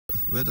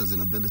where there's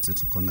inability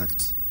to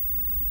connect,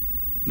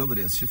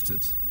 nobody has shifted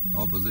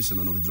our position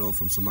on a withdrawal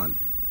from Somalia.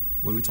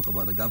 When we talk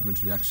about the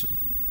government reaction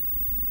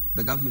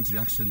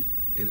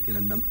in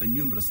a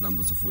numerous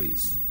numbers of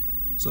ways.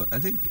 So I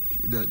think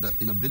the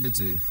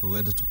inability for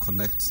whether to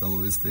connect some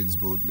of these things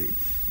broadly,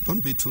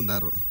 don't be too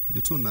narrow.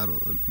 You're too narrow,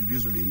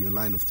 usually in your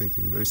line of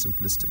thinking, very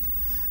simplistic.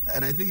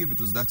 And I think if it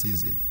was that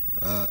easy,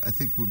 I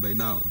think by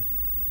now,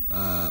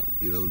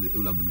 it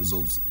would have been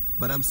resolved.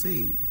 But I'm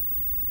saying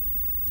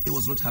it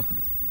was not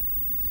happening.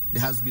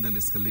 There has been an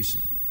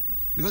escalation.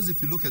 Because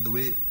if you look at the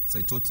way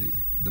Saitoti,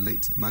 the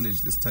late,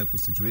 managed this type of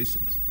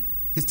situations,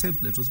 his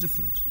template was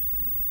different.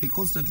 He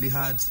constantly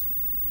had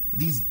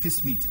these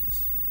peace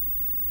meetings.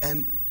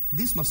 And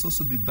this must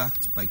also be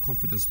backed by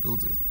confidence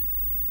building.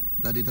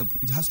 That it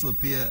has to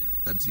appear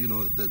that,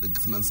 the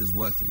governance is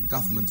working,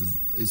 government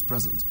is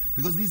present.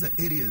 Because these are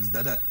areas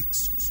that are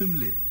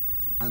extremely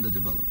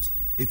underdeveloped.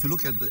 If you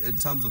look at in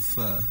terms of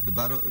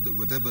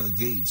whatever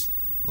gauge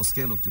or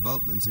scale of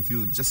development, if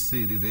you just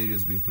see these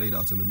areas being played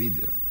out in the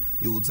media,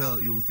 you will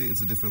think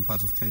it's a different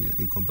part of Kenya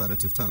in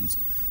comparative terms.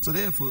 So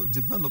therefore,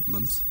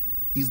 development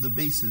is the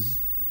basis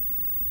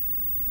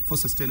for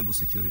sustainable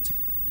security.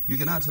 You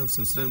cannot have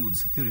sustainable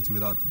security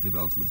without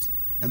development.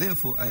 And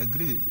therefore, I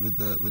agree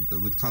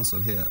with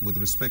Council here with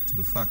respect to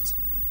the fact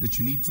that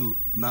you need to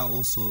now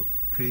also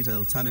create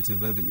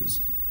alternative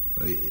avenues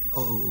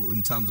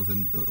in terms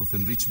of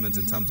enrichment,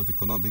 in terms of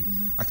economic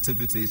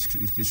activity.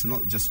 It should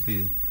not just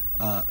be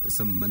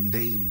some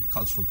mundane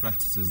cultural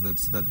practices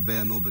that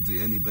bear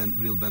nobody any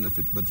real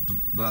benefit, but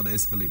rather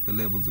escalate the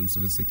levels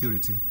of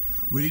insecurity.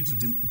 We need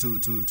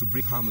to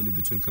bring harmony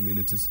between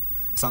communities,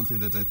 something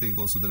that I think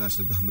also the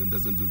national government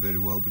doesn't do very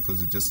well,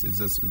 because it's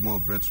just more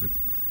of rhetoric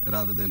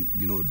rather than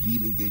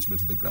real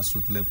engagement at the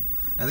grassroots level.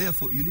 And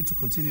therefore, you need to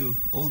continue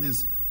all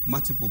this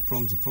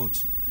multiple-pronged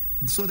approach.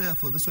 So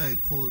therefore, that's why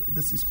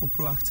it's called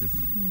proactive.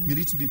 You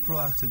need to be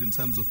proactive in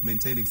terms of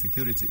maintaining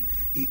security.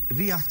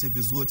 Reactive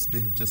is what they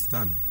have just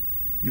done.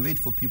 You wait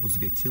for people to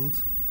get killed,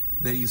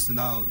 then you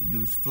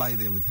fly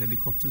there with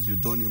helicopters, you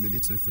don your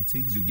military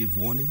fatigues, you give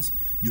warnings,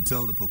 you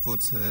tell the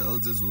Pokot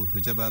elders or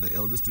whichever other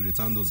elders to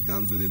return those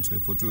guns within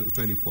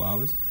 24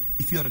 hours.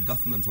 If you're a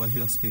government, why are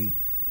you asking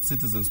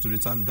citizens to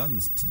return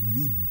guns?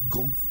 You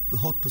go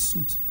hot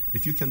pursuit.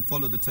 If you can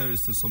follow the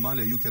terrorists to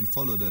Somalia, you can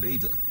follow the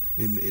raider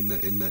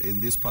in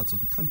these parts of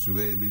the country,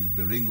 where with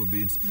Baringo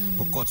beat,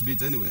 Pokot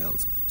beat, anywhere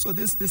else. So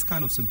this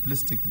kind of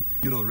simplistic,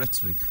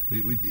 rhetoric,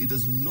 it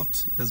does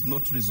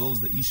not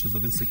resolve the issues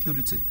of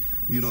insecurity.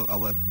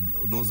 Our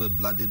noses are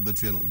blooded,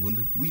 but we are not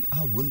wounded. We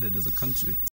are wounded as a country.